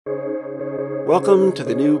Welcome to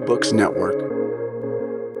the New Books Network.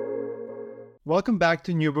 Welcome back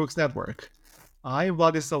to New Books Network. I'm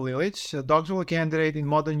Vladislav Lilic, a doctoral candidate in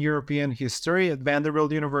modern European history at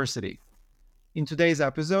Vanderbilt University. In today's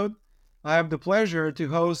episode, I have the pleasure to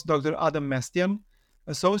host Dr. Adam Mestyan,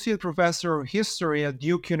 Associate Professor of History at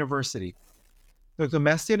Duke University. Dr.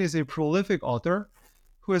 Mestyan is a prolific author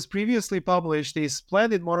who has previously published a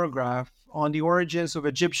splendid monograph on the origins of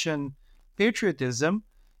Egyptian patriotism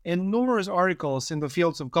and numerous articles in the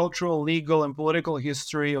fields of cultural, legal, and political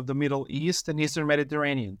history of the Middle East and Eastern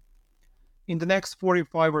Mediterranean. In the next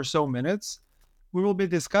 45 or so minutes, we will be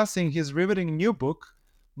discussing his riveting new book,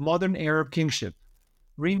 Modern Arab Kingship,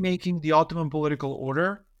 Remaking the Ottoman Political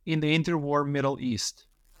Order in the Interwar Middle East,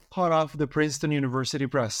 hot off the Princeton University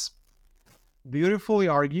Press. Beautifully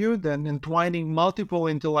argued and entwining multiple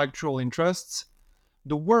intellectual interests,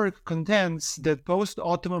 the work contends that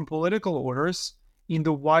post-Ottoman political orders in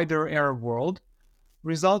the wider Arab world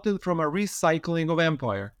resulted from a recycling of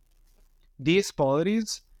empire. These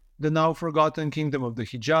polities, the now forgotten kingdom of the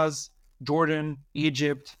Hijaz, Jordan,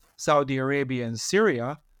 Egypt, Saudi Arabia, and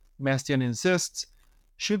Syria, Mestyan insists,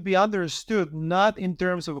 should be understood not in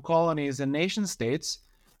terms of colonies and nation-states,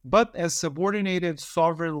 but as subordinated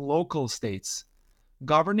sovereign local states,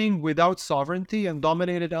 governing without sovereignty and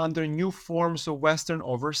dominated under new forms of Western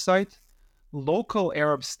oversight. Local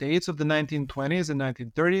Arab states of the 1920s and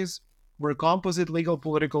 1930s were composite legal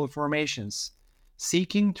political formations,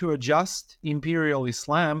 seeking to adjust imperial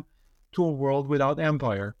Islam to a world without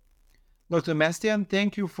empire. Dr. Mestyan,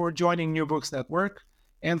 thank you for joining New Books Network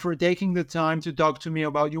and for taking the time to talk to me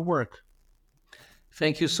about your work.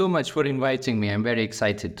 Thank you so much for inviting me. I'm very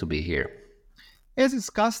excited to be here. As is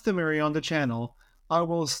customary on the channel, I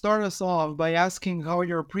will start us off by asking how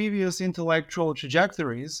your previous intellectual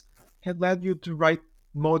trajectories had led you to write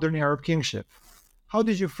Modern Arab Kingship. How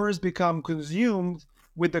did you first become consumed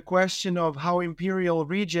with the question of how imperial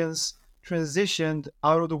regions transitioned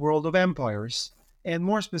out of the world of empires? And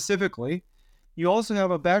more specifically, you also have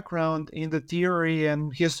a background in the theory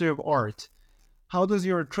and history of art. How does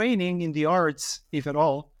your training in the arts, if at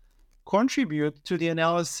all, contribute to the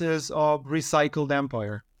analysis of recycled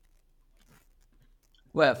empire?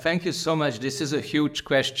 Well, thank you so much. This is a huge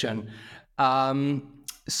question.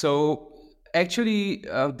 So actually,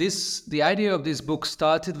 the idea of this book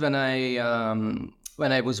started when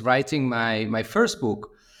I was writing my first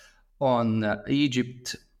book on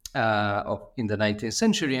Egypt in the 19th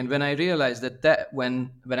century, and when I realized that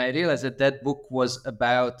book was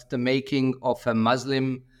about the making of a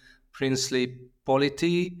Muslim princely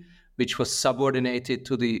polity, which was subordinated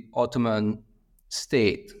to the Ottoman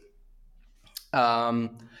state.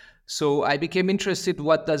 So I became interested.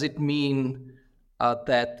 What does it mean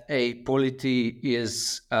that a polity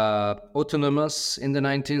is autonomous in the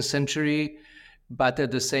 19th century, but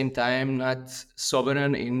at the same time not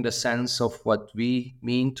sovereign in the sense of what we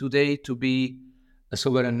mean today to be a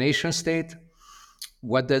sovereign nation state?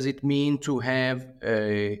 What does it mean to have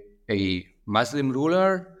a Muslim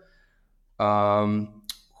ruler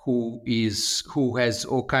who has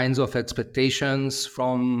all kinds of expectations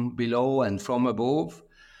from below and from above?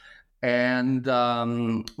 And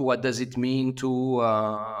what does it mean to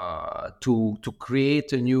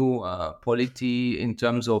create a new polity in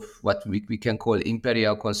terms of what we can call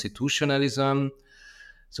imperial constitutionalism?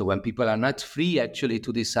 So when people are not free actually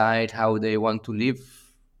to decide how they want to live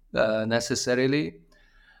necessarily,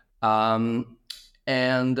 and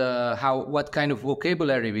what kind of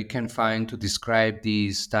vocabulary we can find to describe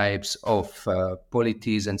these types of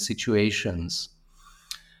polities and situations.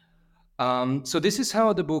 So this is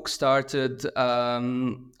how the book started.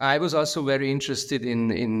 I was also very interested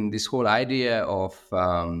in this whole idea of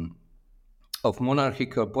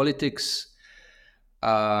monarchical politics.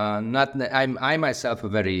 I myself a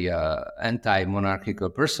very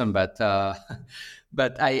anti-monarchical person, but I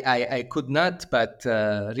could not but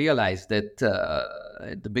realize that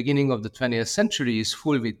at the beginning of the 20th century is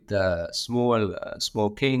full with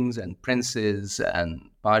small kings and princes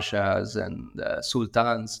and pashas and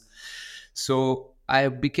sultans. So I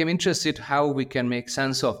became interested how we can make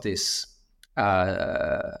sense of this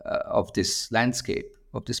landscape,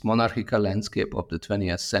 of this monarchical landscape of the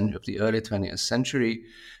 20th century, of the early 20th century,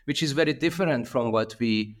 which is very different from what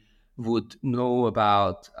we would know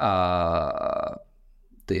about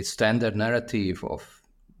the standard narrative of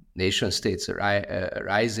nation states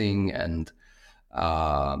rising and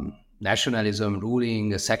nationalism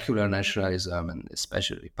ruling, a secular nationalism, and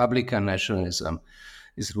especially Republican nationalism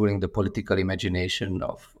is ruling the political imagination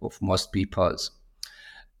of most peoples.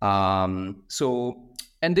 So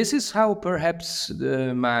And this is how perhaps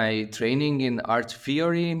my training in art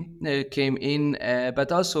theory came in,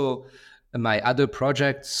 but also my other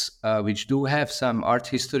projects, which do have some art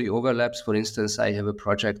history overlaps. For instance, I have a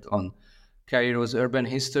project on Cairo's urban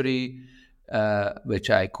history,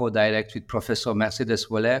 which I co-direct with Professor Mercedes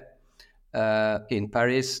Wallet in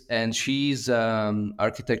Paris. And she's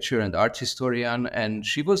architecture and art historian. And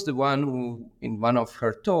she was the one who, in one of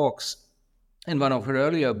her talks, in one of her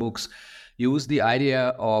earlier books, used the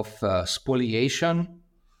idea of spoliation,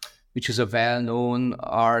 which is a well-known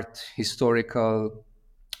art historical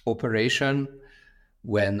operation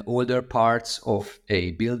when older parts of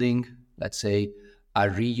a building, let's say, are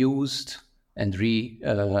reused and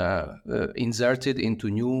inserted into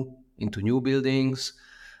new buildings,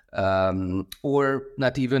 or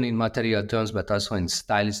not even in material terms, but also in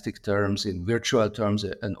stylistic terms, in virtual terms.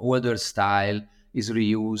 An older style is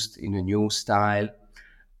reused in a new style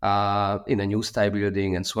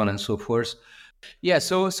building, and so on and so forth. Yeah,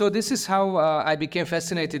 so this is how I became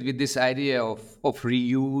fascinated with this idea of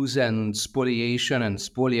reuse and spoliation and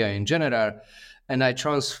spolia in general, and I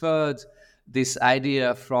transferred this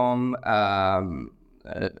idea from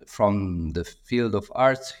the field of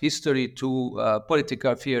art history to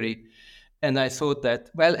political theory. And I thought that,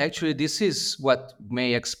 well, actually, this is what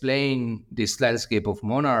may explain this landscape of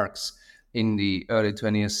monarchs in the early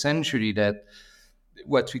 20th century, that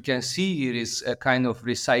what we can see here is a kind of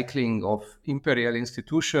recycling of imperial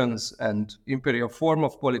institutions and imperial form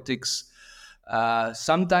of politics,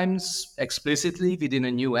 sometimes explicitly within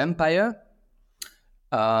a new empire,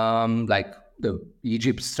 like the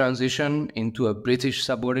Egypt's transition into a British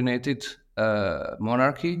subordinated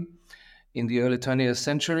monarchy in the early 20th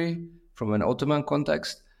century from an Ottoman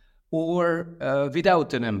context, or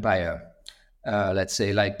without an empire, let's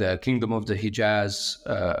say like the Kingdom of the Hijaz.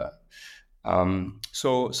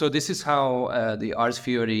 So this is how the art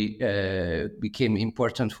theory became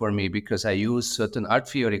important for me, because I used certain art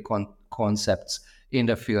theory concepts in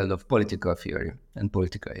the field of political theory and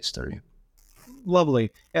political history. Lovely.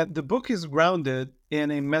 And the book is grounded in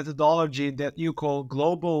a methodology that you call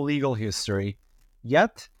global legal history.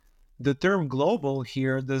 Yet, the term global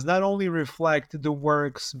here does not only reflect the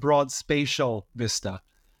work's broad spatial vista.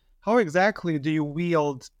 How exactly do you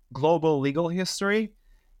wield global legal history?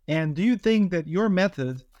 And do you think that your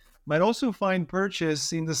method might also find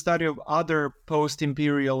purchase in the study of other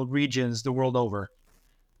post-imperial regions the world over?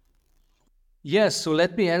 Yes, so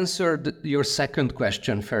let me answer your second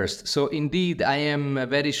question first. So indeed, I am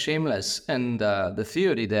very shameless, and the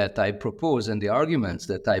theory that I propose and the arguments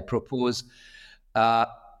that I propose,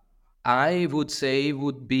 I would say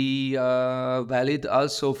would be valid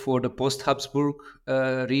also for the post-Habsburg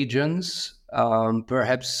regions,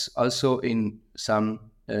 perhaps also in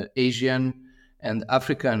some Asian and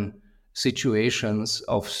African situations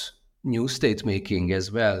of new state making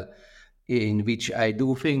as well, in which I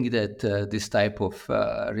do think that this type of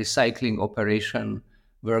recycling operation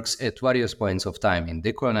works at various points of time, in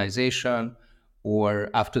decolonization or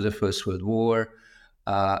after the First World War,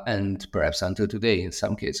 and perhaps until today in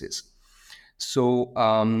some cases. So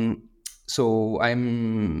I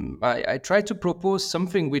try to propose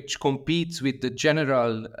something which competes with the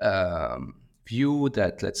general view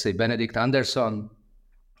that, let's say, Benedict Anderson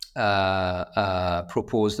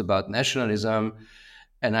proposed about nationalism.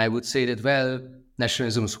 And I would say that, well,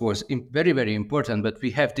 nationalism was very, very important, but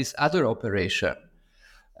we have this other operation,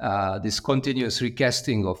 this continuous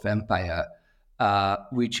recasting of empire,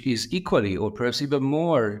 which is equally or perhaps even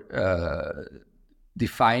more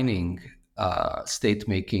defining state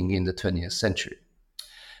making in the 20th century.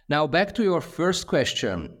 Now, back to your first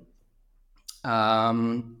question,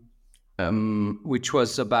 which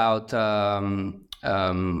was about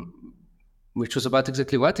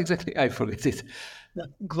exactly what? Exactly, I forget it.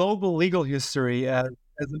 Global legal history as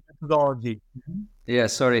a methodology. Yeah,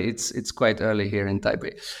 sorry, it's quite early here in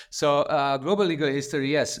Taipei. So global legal history,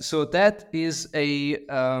 yes. So that is a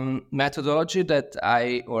methodology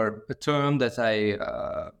or a term that I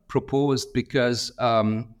proposed because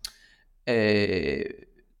the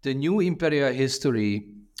new imperial history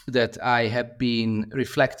that I have been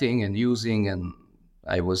reflecting and using, and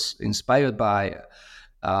I was inspired by,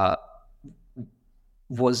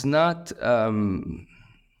 was not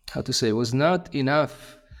was not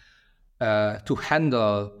enough to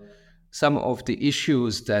handle some of the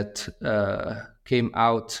issues that came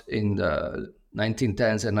out in the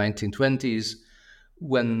 1910s and 1920s,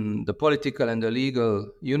 when the political and the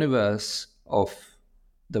legal universe of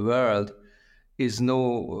the world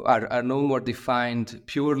are no more defined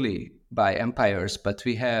purely by empires, but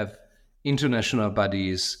we have international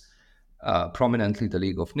bodies prominently the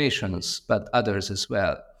League of Nations, but others as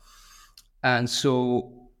well. And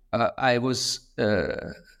so I was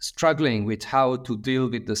struggling with how to deal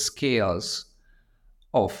with the scales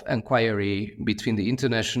of inquiry between the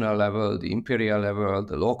international level, the imperial level,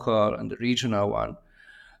 the local, and the regional one.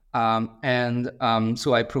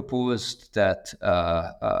 So I proposed that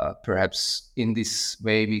perhaps in this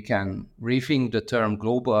way we can rethink the term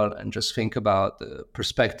global and just think about the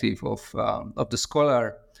perspective of the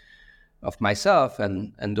scholar, of myself,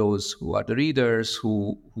 and those who are the readers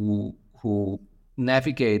who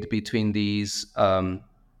navigate between these, and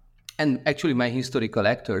actually my historical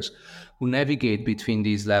actors who navigate between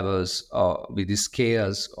these levels with these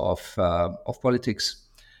scales of politics.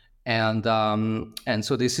 And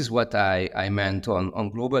so this is what I meant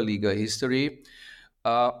on global legal history.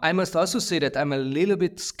 I must also say that I'm a little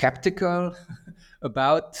bit skeptical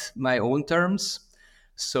about my own terms.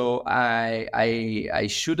 So I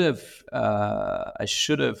should have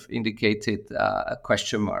indicated a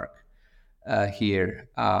question mark here,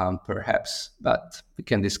 perhaps, but we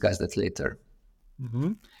can discuss that later.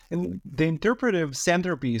 Mm-hmm. And the interpretive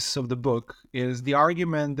centerpiece of the book is the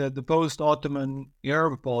argument that the post-Ottoman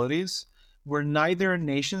Arab polities were neither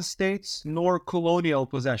nation states nor colonial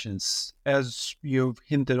possessions, as you've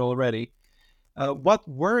hinted already. What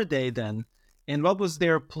were they then? And what was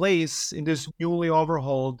their place in this newly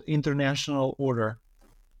overhauled international order?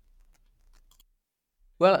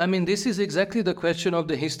 Well, I mean, this is exactly the question of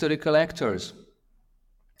the historical actors.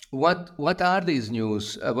 What are these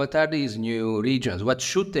news? What are these new regions? What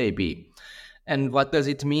should they be? And what does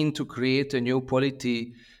it mean to create a new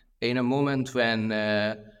polity in a moment when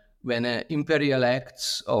imperial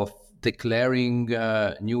acts of declaring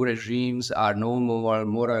new regimes are no more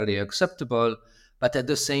morally acceptable, but at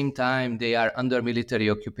the same time they are under military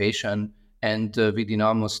occupation and within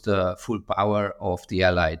almost the full power of the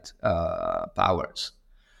Allied powers?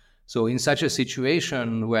 So, in such a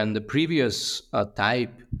situation, when the previous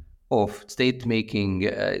type of state making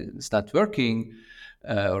is not working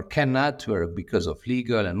or cannot work because of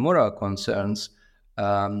legal and moral concerns,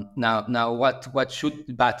 now what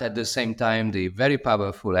should? But at the same time, the very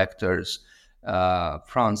powerful actors,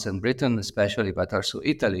 France and Britain, especially, but also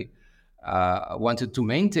Italy, wanted to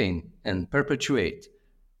maintain and perpetuate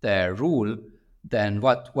their rule. Then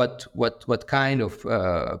what kind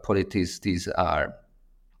of polities these are?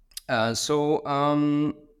 So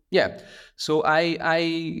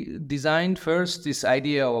I designed first this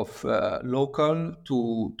idea of local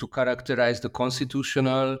to characterize the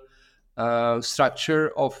constitutional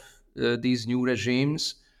structure of these new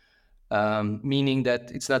regimes, meaning that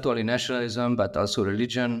it's not only nationalism but also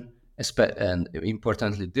religion, and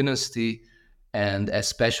importantly dynasty, and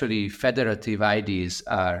especially federative ideas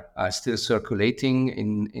are still circulating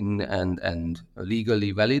in and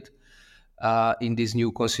legally valid in these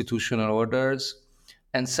new constitutional orders.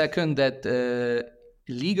 And second, that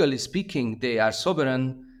legally speaking, they are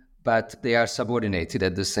sovereign, but they are subordinated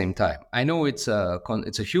at the same time. I know it's a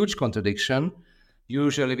huge contradiction.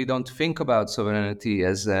 Usually, we don't think about sovereignty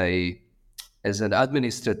as an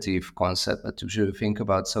administrative concept, but usually think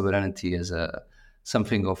about sovereignty as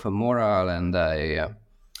something of a moral and a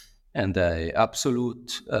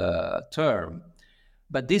absolute term.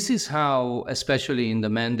 But this is how, especially in the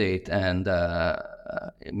mandate and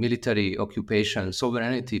military occupation,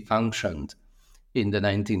 sovereignty functioned in the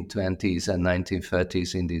 1920s and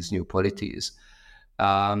 1930s in these new polities.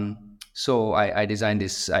 So I designed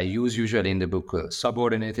this. I use usually in the book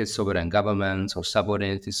subordinated sovereign governments or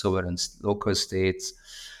subordinated sovereign local states,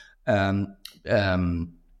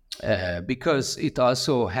 because it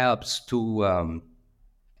also helps to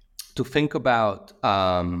think about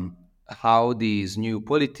how these new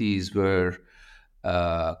polities were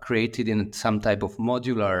created in some type of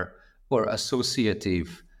modular or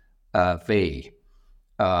associative way.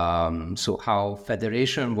 So how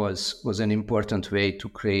federation was an important way to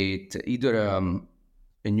create either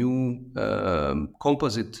a new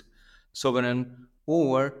composite sovereign,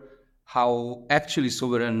 or how actually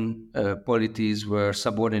sovereign polities were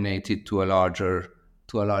subordinated to a larger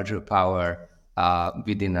power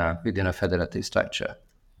within a federative structure.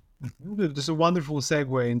 This is a wonderful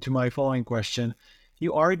segue into my following question.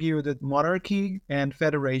 You argue that monarchy and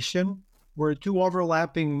federation were two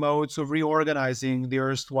overlapping modes of reorganizing the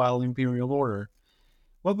erstwhile imperial order.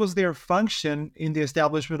 What was their function in the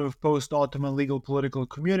establishment of post-Ottoman legal political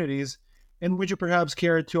communities, and would you perhaps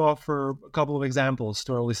care to offer a couple of examples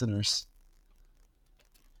to our listeners?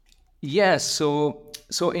 Yes, so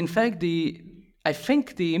in fact, I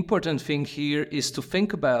think the important thing here is to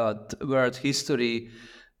think about world history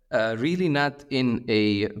really not in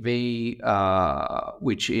a way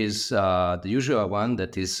which is the usual one,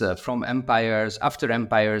 that is from empires. After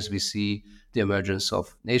empires, we see the emergence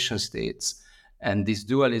of nation states. And this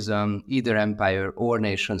dualism, either empire or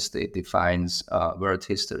nation state, defines world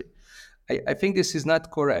history. I think this is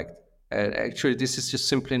not correct. Actually, this is just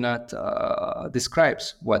simply not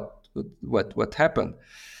describes what happened.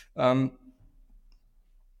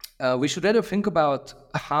 We should rather think about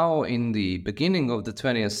how, in the beginning of the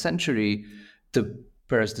 20th century, the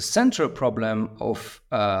central problem of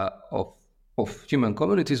human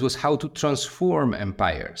communities was how to transform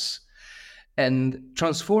empires. And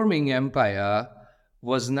transforming empire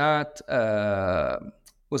was not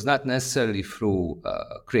necessarily through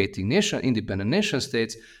creating independent nation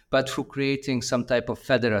states, but through creating some type of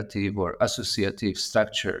federative or associative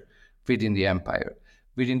structure within the empire.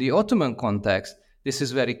 Within the Ottoman context, this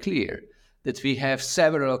is very clear, that we have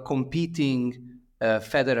several competing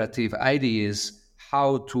federative ideas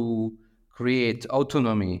how to create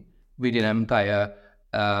autonomy within empire,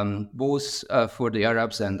 both for the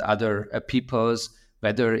Arabs and other peoples,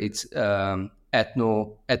 whether it's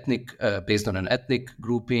ethnic based on an ethnic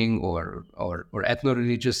grouping or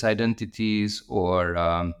ethno-religious identities,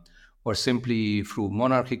 or simply through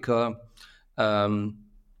monarchical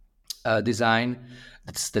design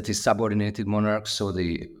that is subordinated monarchs. So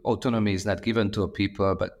the autonomy is not given to a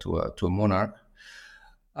people but to a monarch.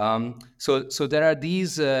 So there are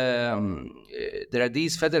these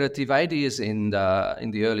federative ideas in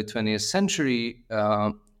the early 20th century,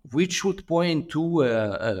 which would point to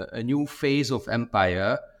a new phase of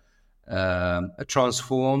empire, a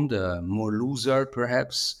transformed, more looser,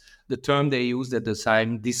 perhaps. The term they used at the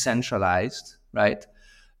time, decentralized, right?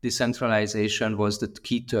 Decentralization was the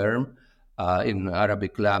key term, in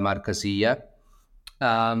Arabic, la markaziyya,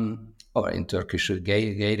 or in Turkish,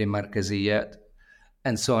 gayri markaziyya,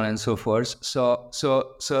 and so on and so forth. So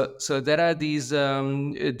there are these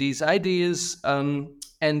ideas,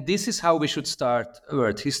 and this is how we should start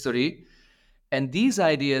world history. And these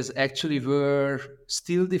ideas actually were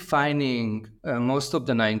still defining most of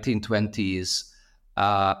the 1920s,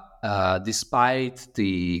 despite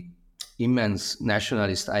the immense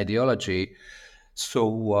nationalist ideology.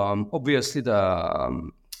 So obviously, in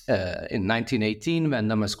 1918, when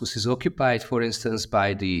Damascus is occupied, for instance,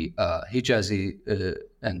 by the Hijazi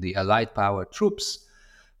and the Allied power troops,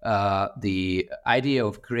 the idea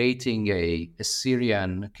of creating a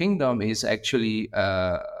Syrian kingdom is actually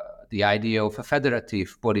the idea of a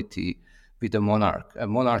federative polity with a monarch, a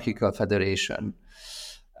monarchical federation.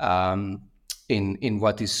 In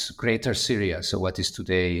what is Greater Syria, so what is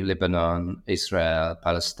today Lebanon, Israel,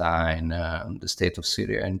 Palestine, the state of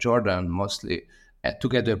Syria and Jordan, mostly,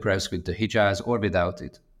 together perhaps with the Hijaz or without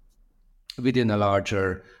it, within a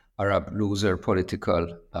larger Arab looser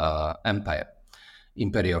political empire,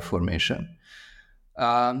 imperial formation.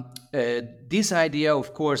 This idea,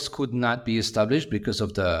 of course, could not be established because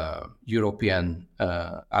of the European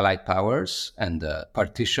Allied powers and the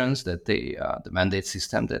partitions that the mandate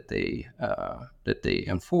system that they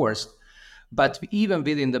enforced. But even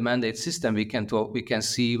within the mandate system, we can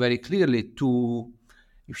see very clearly two,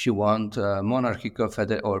 if you want, monarchical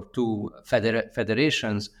two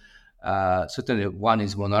federations. Certainly, one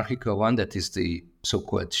is monarchical, one that is the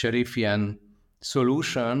so-called Sharifian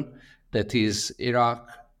solution. That is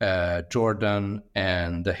Iraq, Jordan,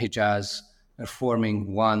 and the Hijaz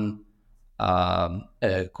forming one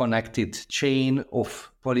connected chain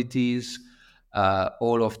of polities.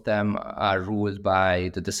 All of them are ruled by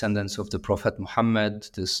the descendants of the Prophet Muhammad,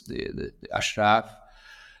 the Ashraf,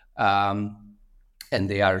 and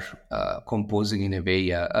they are composing in a way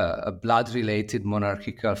a blood-related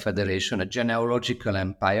monarchical federation, a genealogical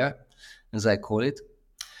empire, as I call it.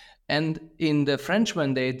 And in the French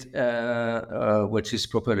mandate, which is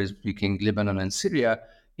properly speaking Lebanon and Syria,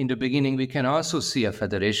 in the beginning we can also see a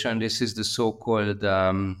federation. This is the so-called,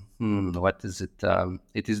 what is it?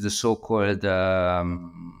 It is the so-called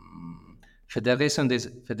Fédération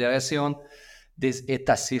des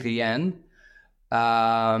États syriens,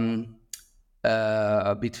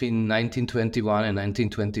 between 1921 and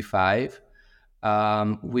 1925,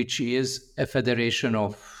 which is a federation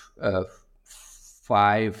of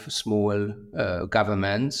 5 small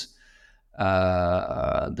governments,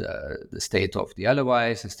 the state of the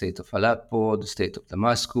Alawites, the state of Aleppo, the state of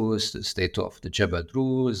Damascus, the state of the Jabal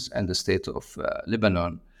Druze, and the state of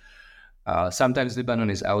Lebanon. Sometimes Lebanon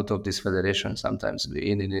is out of this federation, sometimes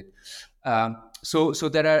in it. So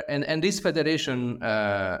there are, and this federation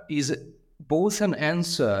is both an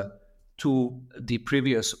answer to the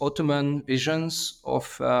previous Ottoman visions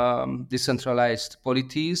of decentralized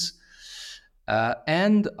polities,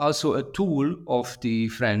 and also a tool of the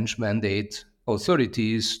French mandate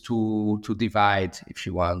authorities to divide, if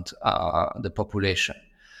you want, the population.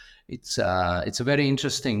 It's a very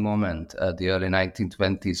interesting moment, the early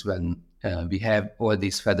 1920s, when we have all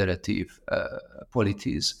these federative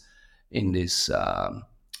polities in this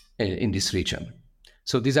region.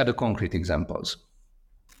 So these are the concrete examples.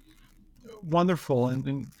 Wonderful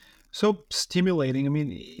and so stimulating. I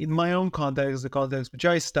mean, in my own context, the context which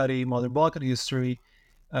I study, modern Balkan history,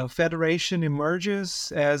 federation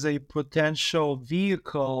emerges as a potential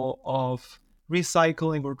vehicle of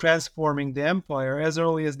recycling or transforming the empire as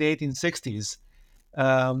early as the 1860s.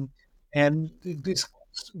 Um, and this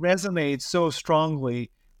resonates so strongly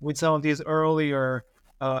with some of these earlier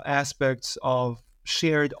aspects of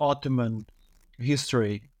shared Ottoman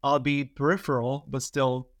history, albeit peripheral, but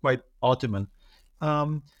still quite Ottoman.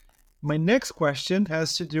 Um, my next question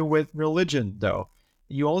has to do with religion, though.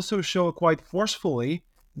 You also show quite forcefully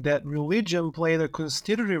that religion played a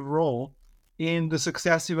constitutive role in the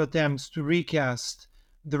successive attempts to recast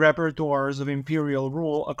the repertoires of imperial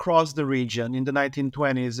rule across the region in the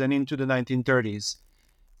 1920s and into the 1930s.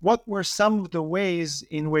 What were some of the ways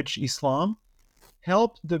in which Islam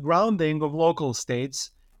helped the grounding of local states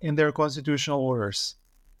in their constitutional orders?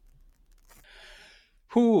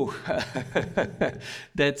 Whew.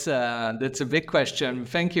 That's a big question.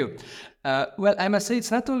 Thank you. Well, I must say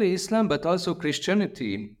it's not only Islam but also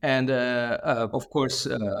Christianity, and of course,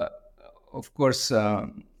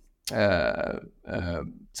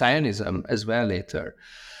 Zionism as well later.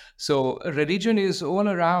 So religion is all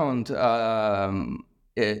around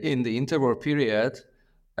in the interwar period,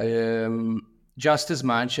 just as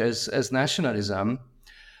much as nationalism.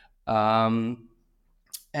 And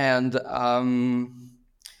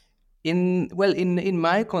in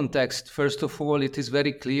my context, first of all, it is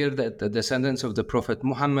very clear that the descendants of the Prophet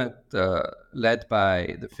Muhammad, led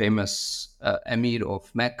by the famous Emir of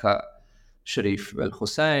Mecca, Sharif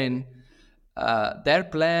al-Hussein, their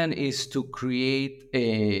plan is to create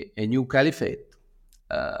a new caliphate.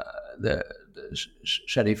 The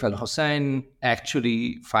Sharif al-Hussein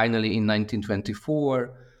actually, finally in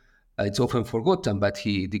 1924, it's often forgotten, but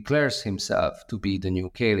he declares himself to be the new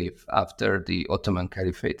caliph after the Ottoman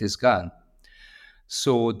Caliphate is gone.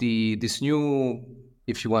 So this new,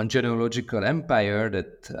 if you want, genealogical empire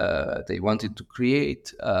that they wanted to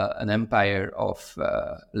create, an empire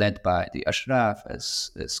led by the Ashraf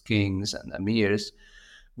as kings and emirs,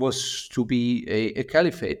 was to be a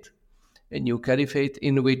caliphate, a new caliphate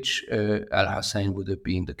in which al-Hussein would have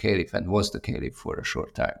been the caliph and was the caliph for a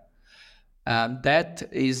short time. That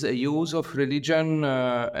is a use of religion,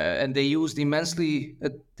 and they used immensely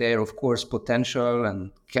their, of course, potential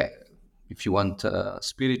and, if you want,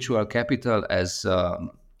 spiritual capital as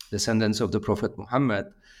descendants of the Prophet Muhammad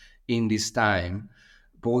in this time,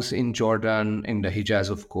 both in Jordan, in the Hijaz,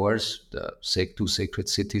 of course, the two sacred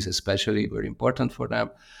cities especially were important for them,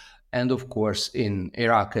 and of course in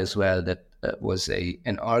Iraq as well. That was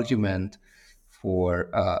an argument for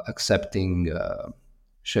accepting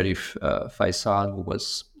Sharif Faisal, who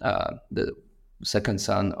was the second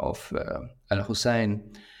son of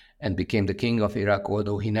al-Hussein and became the king of Iraq,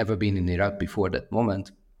 although he never been in Iraq before that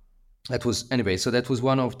moment. That was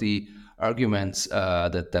one of the arguments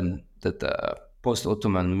that the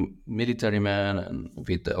post-Ottoman military men, and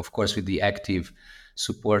of course with the active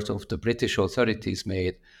support of the British authorities,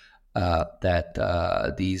 made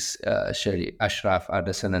that these Ashraf are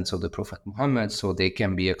descendants of the Prophet Muhammad, so they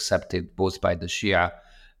can be accepted both by the Shia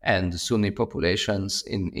and the Sunni populations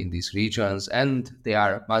in these regions, and they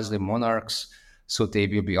are Muslim monarchs, so they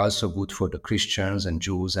will be also good for the Christians and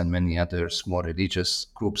Jews and many other more religious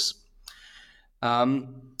groups.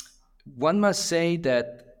 One must say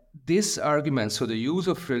that this argument, so the use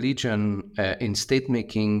of religion in state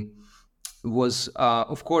making, was,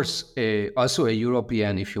 of course, also a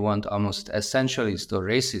European, if you want, almost essentialist or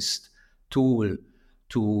racist tool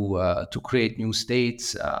to create new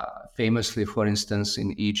states. Famously, for instance,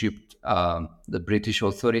 in Egypt, the British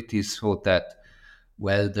authorities thought that,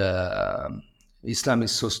 well, Islam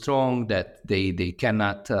is so strong that they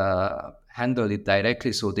cannot handle it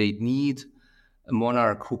directly, so they need a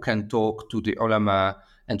monarch who can talk to the ulama,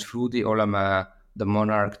 and through the ulama, the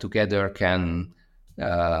monarch together can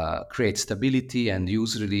create stability and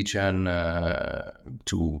use religion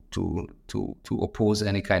to oppose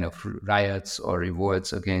any kind of riots or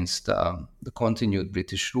revolts against the continued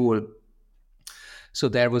British rule. So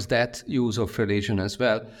there was that use of religion as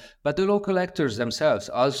well. But the local actors themselves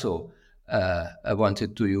also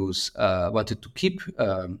wanted to keep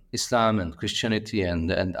Islam and Christianity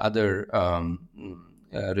and other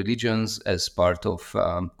religions as part of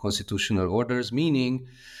constitutional orders, meaning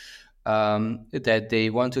that they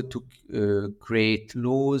wanted to create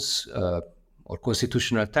laws or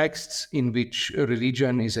constitutional texts in which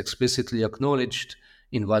religion is explicitly acknowledged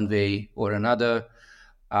in one way or another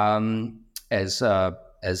as a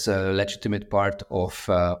legitimate part of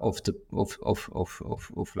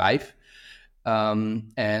life.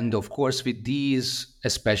 And of course, with these,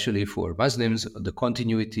 especially for Muslims, the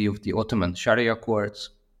continuity of the Ottoman Sharia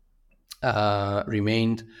courts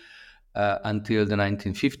remained until the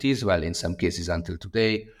 1950s, well, in some cases until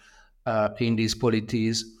today, in these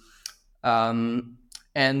polities. So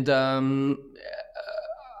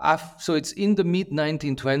it's in the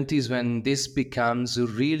mid-1920s when this becomes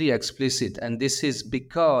really explicit, and this is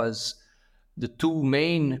because the two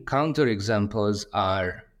main counterexamples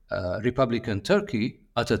are Republican Turkey,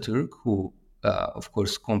 Atatürk, who of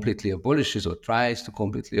course completely abolishes or tries to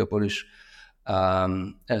completely abolish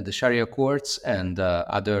the Sharia courts and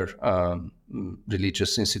other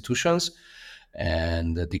religious institutions,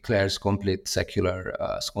 and declares complete secular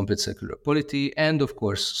polity, and of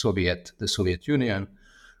course the Soviet Union,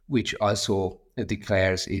 which also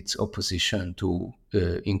declares its opposition to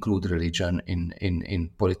include religion in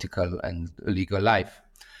political and legal life.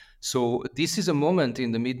 So this is a moment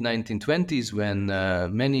in the mid-1920s when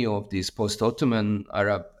many of these post-Ottoman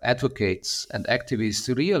Arab advocates and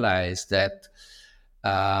activists realize that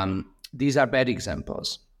these are bad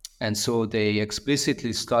examples. And so they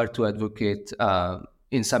explicitly start to advocate,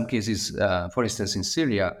 in some cases, for instance, in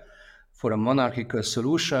Syria, for a monarchical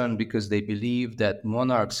solution, because they believe that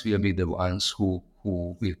monarchs will be the ones who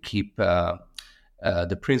will keep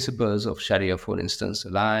the principles of Sharia, for instance,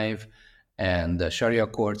 alive, and the Sharia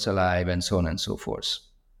courts alive, and so on and so forth.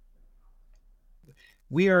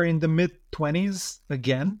 We are in the mid-20s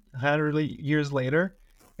again, 100 years later,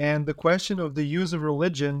 and the question of the use of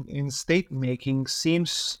religion in state making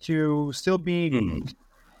seems to still be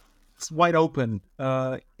wide open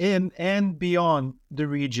in and beyond the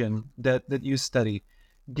region that you study.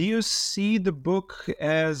 Do you see the book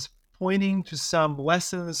as pointing to some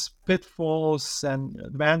lessons, pitfalls, and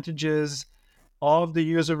advantages of the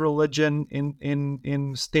use of religion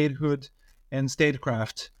in statehood and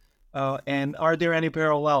statecraft? And are there any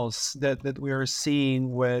parallels that we are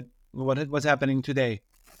seeing with what's happening today?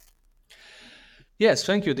 Yes,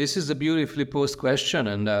 thank you. This is a beautifully posed question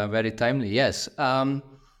and very timely. Yes. I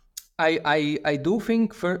do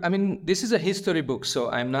think this is a history book, so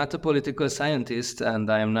I'm not a political scientist, and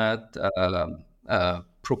I'm not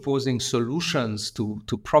proposing solutions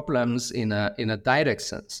to problems in a direct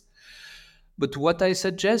sense. But what I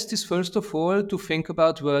suggest is, first of all, to think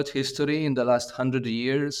about world history in the last 100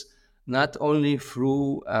 years, not only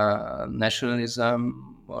through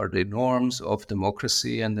nationalism or the norms of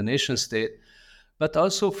democracy and the nation state, but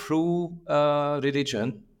also through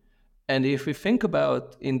religion. And if we think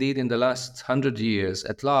about, indeed, in the last 100 years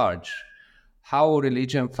at large, how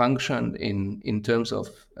religion functioned in terms of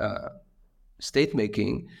state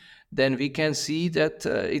making, then we can see that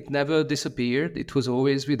it never disappeared. It was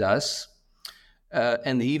always with us.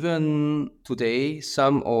 And even today,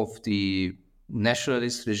 some of the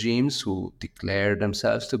nationalist regimes who declare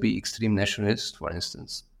themselves to be extreme nationalists, for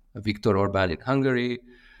instance, Viktor Orban in Hungary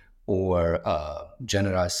or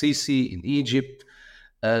General Sisi in Egypt,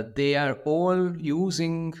 they are all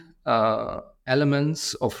using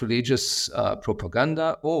elements of religious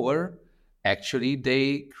propaganda, or actually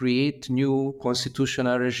they create new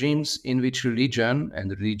constitutional regimes in which religion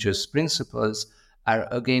and religious principles are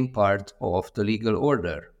again part of the legal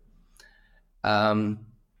order.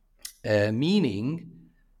 Meaning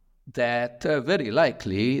that very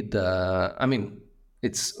likely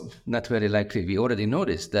it's not very likely. We already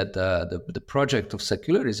noticed that the project of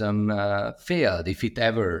secularism failed, if it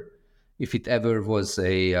ever was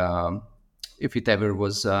in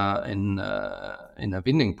a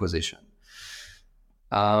winning position.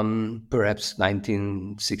 Perhaps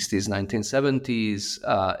 1960s, 1970s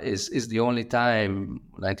is the only time,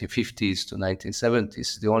 1950s to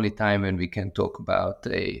 1970s, the only time when we can talk about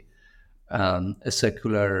a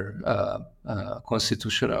secular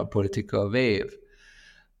constitutional political wave.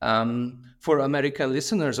 For American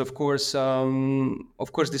listeners, of course,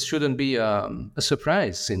 this shouldn't be a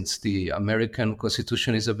surprise, since the American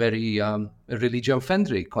Constitution is a very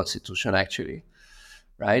religion-friendly constitution, actually,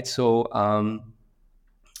 right? So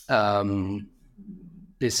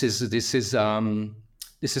this is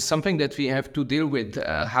something that we have to deal with.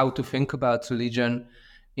 How to think about religion,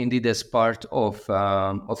 indeed, as part of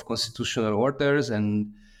constitutional orders,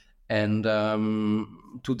 and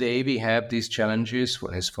today we have these challenges,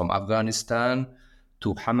 from Afghanistan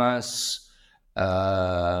to Hamas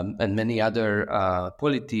and many other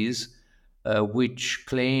polities which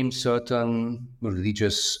claim certain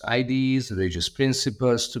religious ideas, religious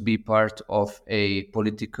principles to be part of a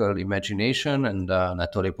political imagination, and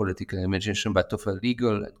not only political imagination, but of a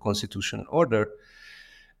legal and constitutional order,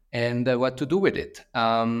 and what to do with it.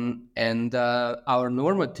 And our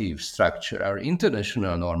normative structure, our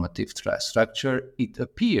international normative structure, it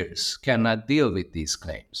appears, cannot deal with these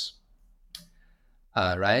claims.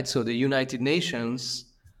 Right? So the United Nations,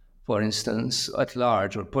 for instance, at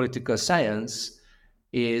large, or political science,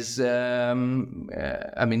 is,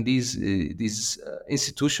 these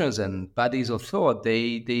institutions and bodies of thought,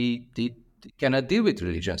 they cannot deal with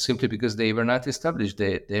religion simply because they were not established.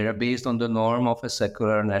 They are based on the norm of a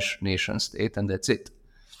secular nation state, and that's it.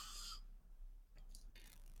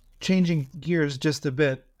 Changing gears just a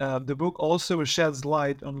bit, the book also sheds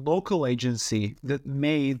light on local agency that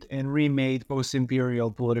made and remade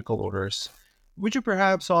post-imperial political orders. Would you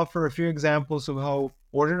perhaps offer a few examples of how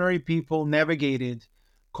ordinary people navigated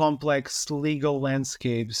complex legal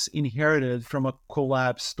landscapes inherited from a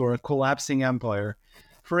collapsed or a collapsing empire?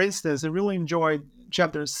 For instance, I really enjoyed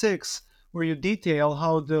chapter 6, where you detail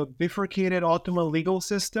how the bifurcated Ottoman legal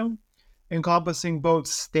system, encompassing both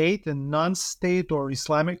state and non-state or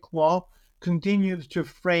Islamic law, continued to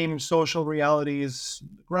frame social realities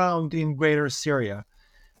ground in Greater Syria.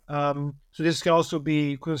 So this can also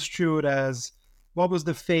be construed as what was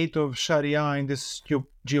the fate of Sharia in this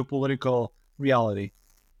geopolitical reality?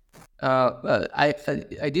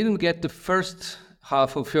 I didn't get the first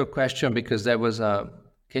half of your question because there was a.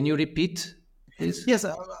 Can you repeat, please? Yes,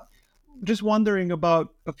 just wondering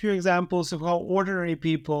about a few examples of how ordinary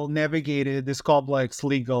people navigated this complex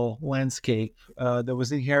legal landscape that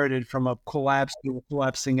was inherited from a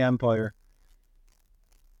collapsing empire.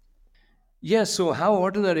 Yeah, so how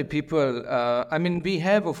ordinary people, we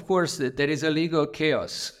have, of course, there is a legal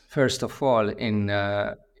chaos, first of all, in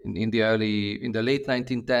the late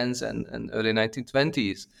 1910s and early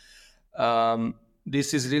 1920s.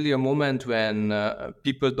 This is really a moment when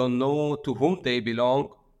people don't know to whom they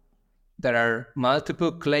belong. There are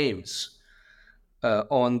multiple claims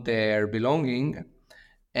on their belonging,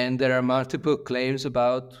 and there are multiple claims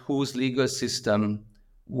about whose legal system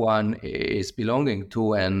one is belonging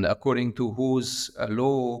to, and according to whose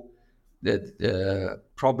law that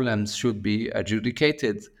problems should be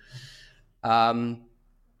adjudicated. Well,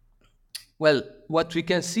 what we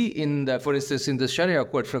can see for instance, in the Sharia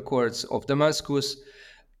court records of Damascus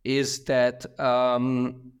is that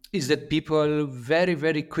people very,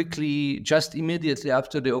 very quickly, just immediately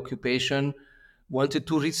after the occupation, wanted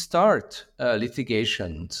to restart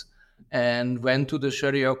litigations and went to the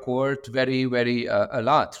Sharia court very, very a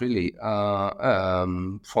lot, really,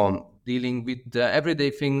 from dealing with the everyday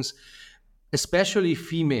things, especially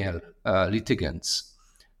female litigants.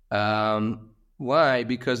 Why?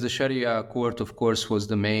 Because the Sharia court, of course, was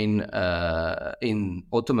the main, in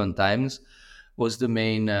Ottoman times, was the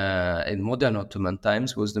main, in modern Ottoman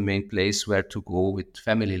times, was the main place where to go with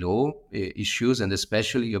family law issues, and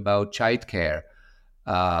especially about childcare,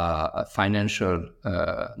 financial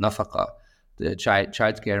nafaka, the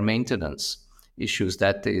childcare maintenance issues.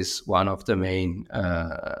 That is one of the main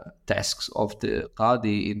tasks of the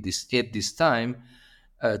Qadi at this time,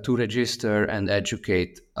 to register and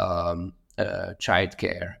educate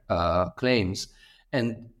childcare claims,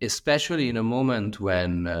 and especially in a moment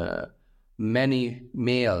when many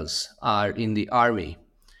males are in the army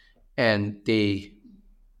and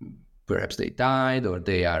perhaps they died, or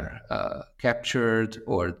they are captured,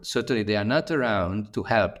 or certainly they are not around to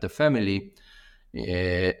help the family.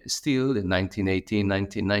 Still in 1918,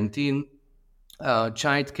 1919,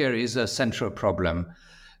 childcare is a central problem,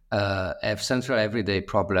 a central everyday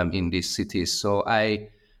problem in these cities. So I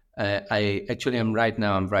actually am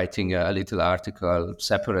I'm writing a little article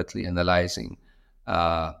separately analyzing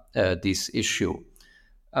this issue.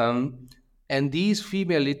 And these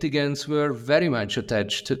female litigants were very much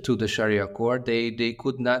attached to the Sharia court. They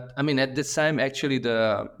could not, at the time, actually,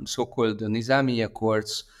 the so-called Nizamiya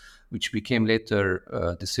courts, which became later,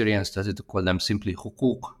 the Syrians started to call them simply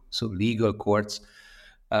hukuk, so legal courts,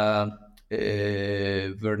 were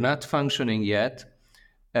not functioning yet.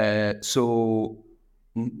 And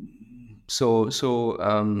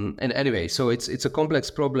anyway, so it's a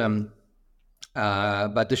complex problem.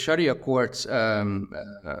 But the Sharia courts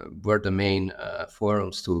were the main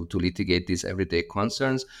forums to litigate these everyday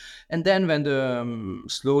concerns. And then when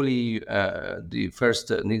slowly the first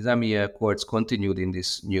Nizamiya courts continued in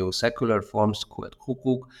these new secular forms called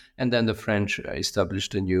hukuk, and then the French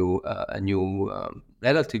established a new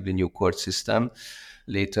relatively new court system,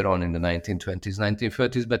 later on in the 1920s,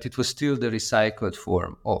 1930s, but it was still the recycled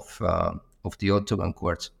form of the Ottoman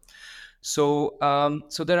courts. So,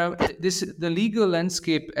 so there are the legal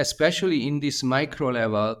landscape, especially in this micro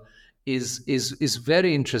level, is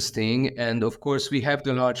very interesting. And of course, we have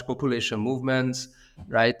the large population movements,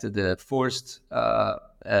 right? The forced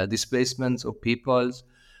displacements of peoples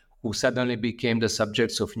who suddenly became the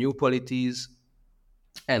subjects of new polities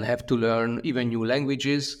and have to learn even new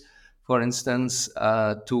languages, for instance,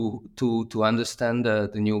 to understand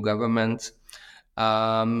the new government.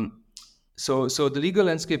 So the legal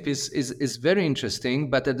landscape is very interesting,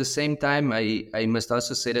 but at the same time, I must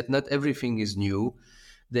also say that not everything is new.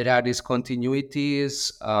 There are these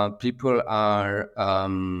continuities. People are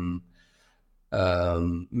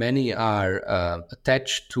many are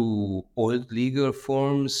attached to old legal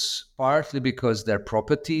forms, partly because their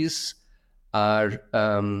properties are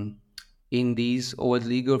in these old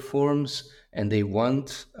legal forms, and they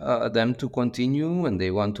want them to continue, and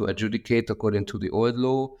they want to adjudicate according to the old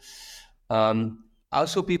law.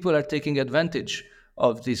 Also, people are taking advantage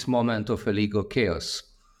of this moment of a legal chaos,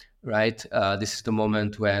 right? This is the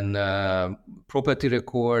moment when property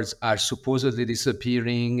records are supposedly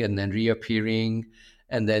disappearing and then reappearing,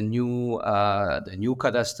 and then the new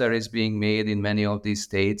cadastre is being made in many of these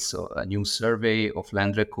states, so a new survey of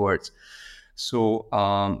land records. So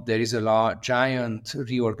there is a giant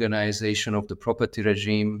reorganization of the property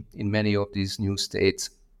regime in many of these new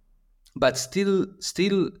states, but still,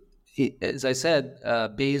 as I said,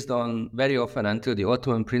 based on very often until the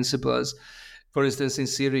Ottoman principles. For instance, in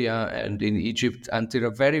Syria and in Egypt, until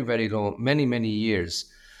a very, very long, many years,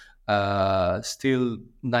 still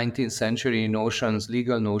 19th century notions,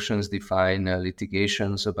 legal notions define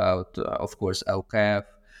litigations about, of course, awqaf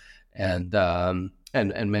and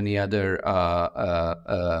many other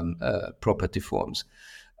property forms.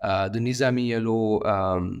 The Nizamiya law,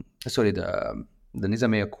 the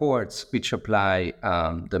Nizamiya courts, which apply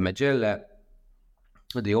the Majella,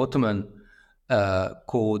 the Ottoman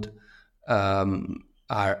code,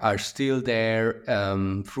 are still there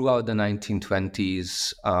throughout the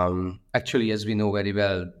 1920s. Actually, as we know very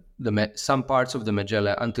well, some parts of the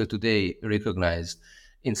Majella until today recognized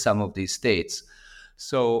in some of these states.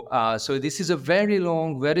 So this is a very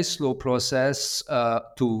long, very slow process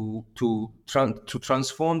to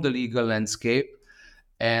transform the legal landscape,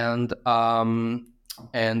 and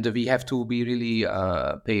we have to be really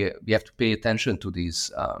pay attention to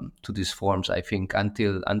these forms, I think,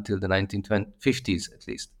 until the 1950s at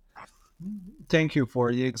least. Thank you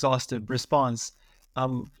for the exhaustive response.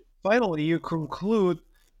 Finally, you conclude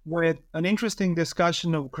with an interesting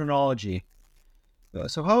discussion of chronology.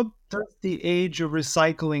 So how does the age of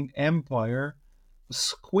recycling empire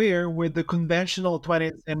square with the conventional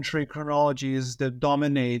 20th century chronologies that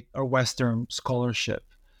dominate our Western scholarship?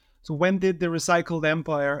 So when did the recycled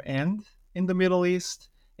empire end in the Middle East?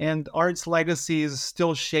 And are its legacies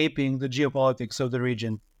still shaping the geopolitics of the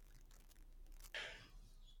region?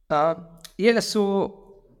 So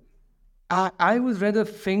I would rather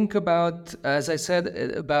think about, as I said,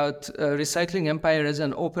 about recycling empire as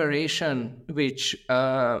an operation which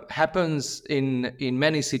happens in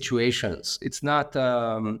many situations. It's not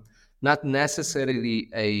necessarily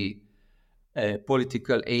a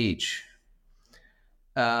political age.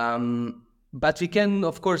 But we can,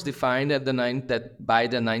 of course, define that by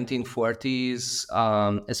the 1940s,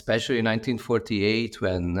 especially 1948,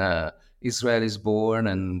 when Israel is born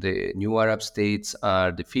and the new Arab states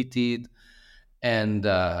are defeated, and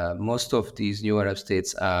most of these new Arab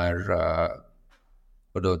states are,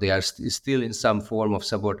 although they are still in some form of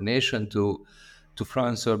subordination to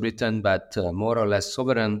France or Britain, but more or less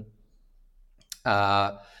sovereign.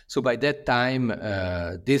 So by that time,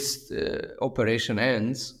 this operation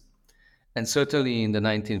ends. And certainly in the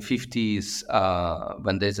 1950s,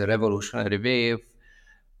 when there's a revolutionary wave,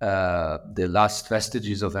 the last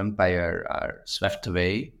vestiges of empire are swept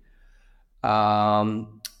away.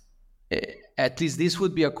 At least this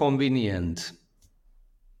would be a convenient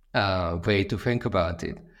way to think about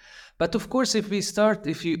it. But of course, if we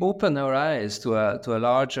open our eyes to a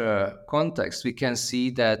larger context, we can see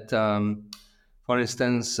that, for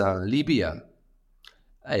instance, Libya,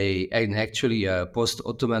 and actually a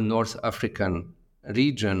post-Ottoman North African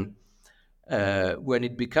region, when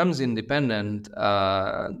it becomes independent,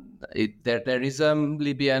 there is a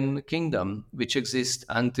Libyan kingdom which exists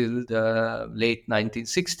until the late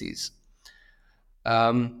 1960s.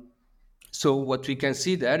 So what we can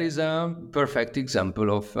see there is a perfect example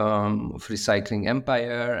of recycling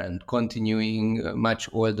empire and continuing much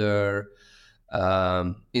older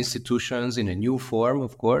institutions in a new form.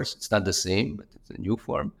 Of course, it's not the same, but it's a new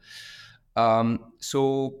form.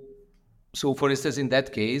 So, for instance, in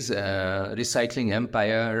that case, recycling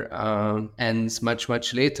empire ends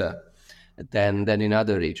much later than in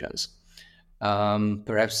other regions.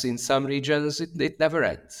 Perhaps in some regions it never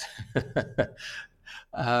ends.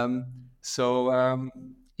 um, so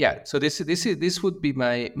this would be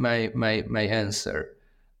my answer.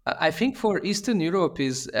 I think for Eastern Europe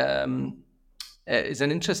is an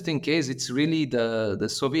interesting case. It's really the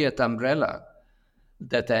Soviet umbrella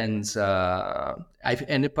that ends.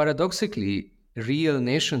 And paradoxically, real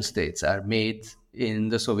nation states are made in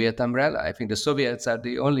the Soviet umbrella. I think the Soviets are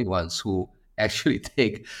the only ones who actually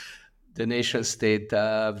take the nation state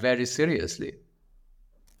very seriously.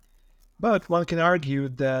 But one can argue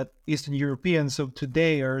that Eastern Europeans of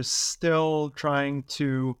today are still trying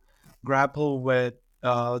to grapple with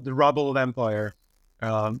the rubble of empire.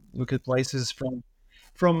 Look at places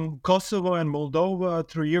from Kosovo and Moldova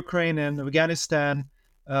through Ukraine and Afghanistan.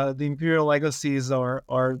 The imperial legacies are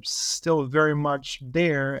still very much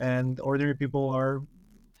there, and ordinary people are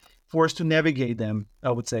forced to navigate them,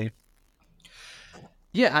 I would say.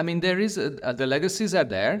 Yeah, I mean, the legacies are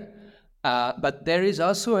there, but there is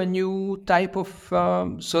also a new type of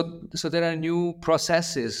so there are new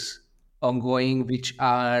processes ongoing, which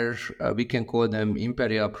are we can call them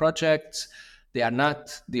imperial projects. They are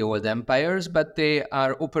not the old empires, but they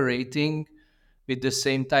are operating with the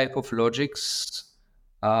same type of logics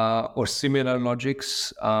or similar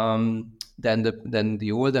logics than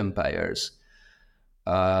the old empires.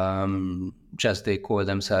 Just they call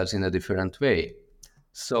themselves in a different way.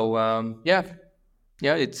 So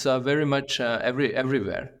it's very much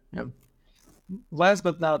everywhere. Yeah. Last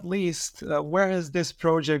but not least, where has this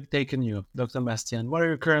project taken you, Dr. Mestyan? What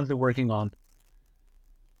are you currently working on?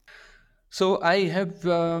 So I have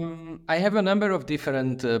a number of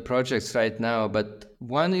different projects right now, but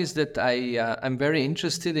one is that I'm very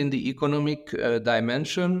interested in the economic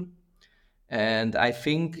dimension, and I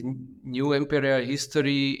think new imperial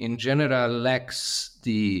history in general lacks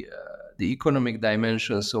the economic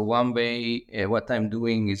dimension. So one way, what I'm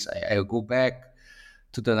doing is I go back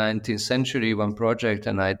to the 19th century, one project,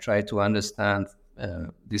 and I try to understand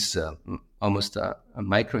this almost a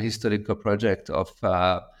micro-historical project of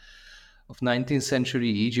 19th century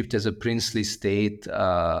Egypt as a princely state.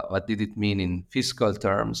 What did it mean in fiscal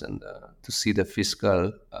terms, and to see the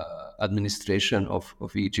fiscal administration of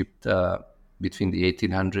Egypt between the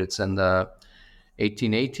 1800s and the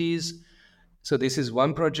 1880s. So this is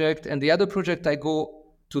one project, and the other project I go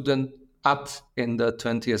to the up in the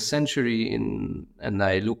 20th century and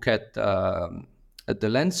I look at the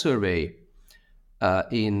land survey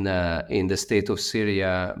in the state of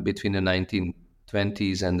Syria between the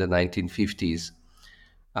 1920s and the 1950s.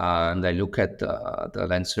 And I look at the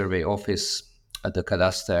land survey office at the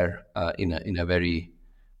cadastre in a very,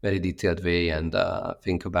 very detailed way, and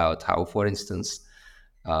think about how, for instance,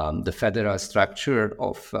 the federal structure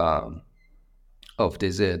of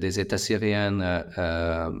this État Syrian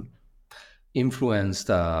influenced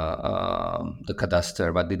the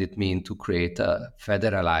cadastre. What did it mean to create a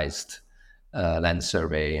federalized land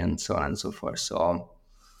survey, and so on and so forth. So,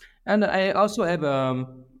 and I also have a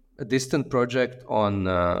distant project on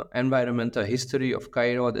environmental history of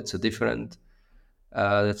Cairo. That's a different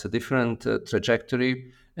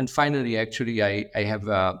trajectory. And finally, actually, I have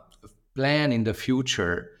a plan in the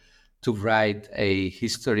future to write a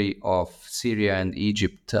history of Syria and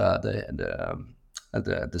Egypt, the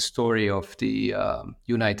story of the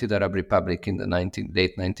United Arab Republic in the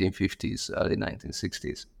late 1950s, early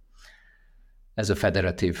 1960s, as a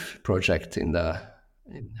federative project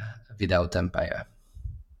without empire.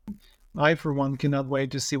 I, for one, cannot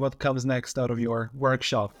wait to see what comes next out of your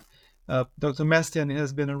workshop. Dr. Mestyan, it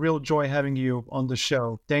has been a real joy having you on the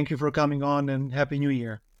show. Thank you for coming on, and Happy New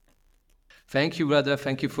Year. Thank you, brother.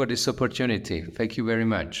 Thank you for this opportunity. Thank you very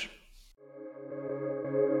much.